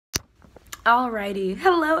Alrighty,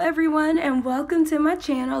 hello everyone and welcome to my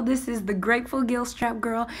channel. This is the Grateful Gilstrap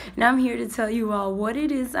Girl and I'm here to tell you all what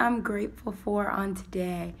it is I'm grateful for on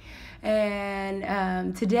today.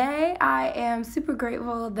 And today I am super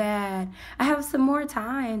grateful that I have some more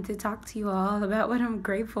time to talk to you all about what I'm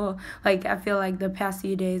grateful. Like, I feel like the past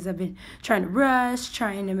few days I've been trying to rush,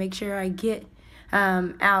 trying to make sure I get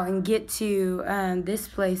out and get to this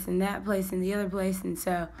place and that place and the other place, and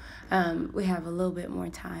so we have a little bit more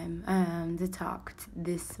time to talk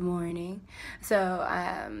this morning. So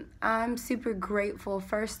I'm super grateful,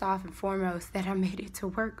 first off and foremost, that I made it to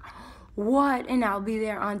work. What? And I'll be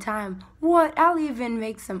there on time. What? I'll even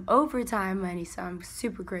make some overtime money, so I'm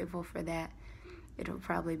super grateful for that. It'll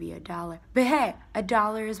probably be $1, but hey,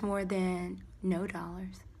 $1 is more than no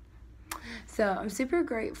dollars. So I'm super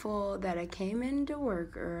grateful that I came into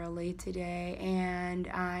work early today, and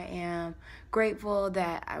I am grateful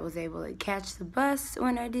that I was able to catch the bus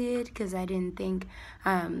when I did, because I didn't think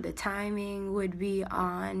the timing would be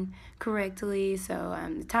on correctly. So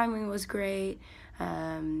the timing was great.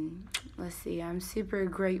 Let's see, I'm super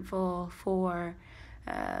grateful for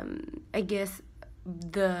I guess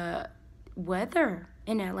the weather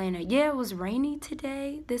in Atlanta. Yeah, it was rainy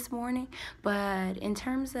this morning, but in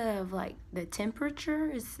terms of like the temperature,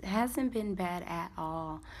 it hasn't been bad at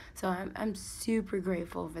all. So I'm super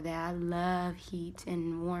grateful for that. I love heat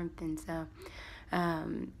and warmth, and so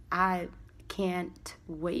I can't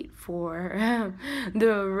wait for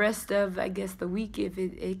the rest of, I guess, the week if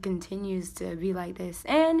it continues to be like this.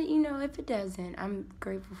 And if it doesn't, I'm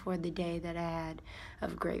grateful for the day that I had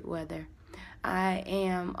of great weather. I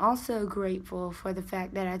am also grateful for the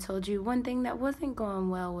fact that I told you one thing that wasn't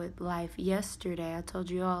going well with life yesterday. I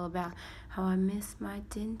told you all about how I missed my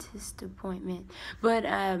dentist appointment. But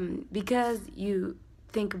because you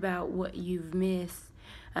think about what you've missed,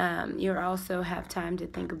 you also have time to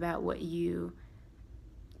think about what you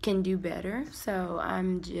can do better. So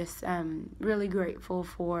I'm just really grateful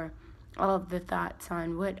for all of the thoughts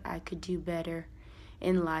on what I could do better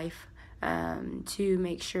in life. To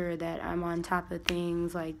make sure that I'm on top of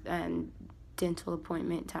things like dental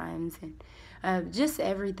appointment times and just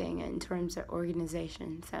everything in terms of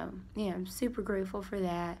organization. So yeah, I'm super grateful for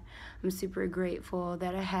that. I'm super grateful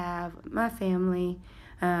that I have my family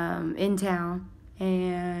in town,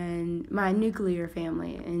 and my nuclear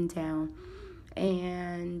family in town.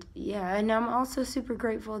 And yeah, and I'm also super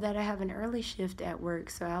grateful that I have an early shift at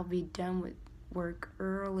work, so I'll be done with work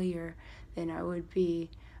earlier than I would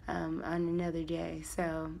be on another day.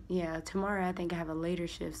 So yeah, tomorrow I think I have a later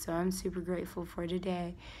shift, so I'm super grateful for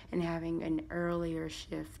today and having an earlier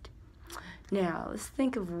shift. Now let's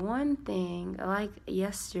think of one thing, like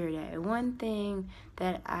yesterday, one thing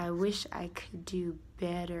that I wish I could do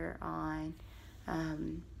better on.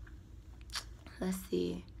 Let's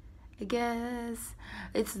see, I guess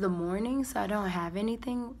it's the morning, so I don't have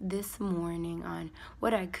anything this morning on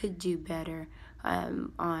what I could do better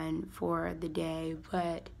on for the day.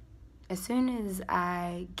 But as soon as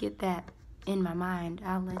I get that in my mind,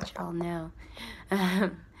 I'll let y'all know.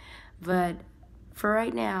 But for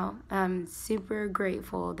right now, I'm super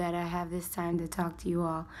grateful that I have this time to talk to you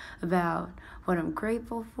all about what I'm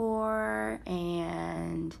grateful for,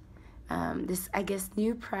 and this, I guess,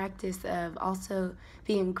 new practice of also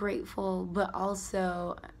being grateful, but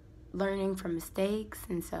also learning from mistakes.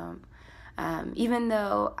 And so even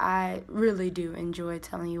though I really do enjoy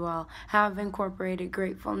telling you all how I've incorporated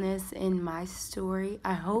gratefulness in my story,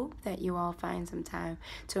 I hope that you all find some time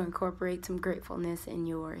to incorporate some gratefulness in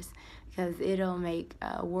yours, because it'll make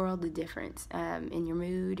a world of difference in your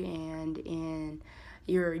mood and in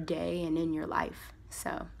your day and in your life.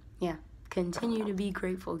 So yeah, continue to be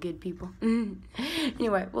grateful, good people.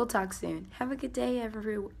 Anyway, we'll talk soon. Have a good day,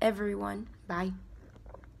 everyone. Bye.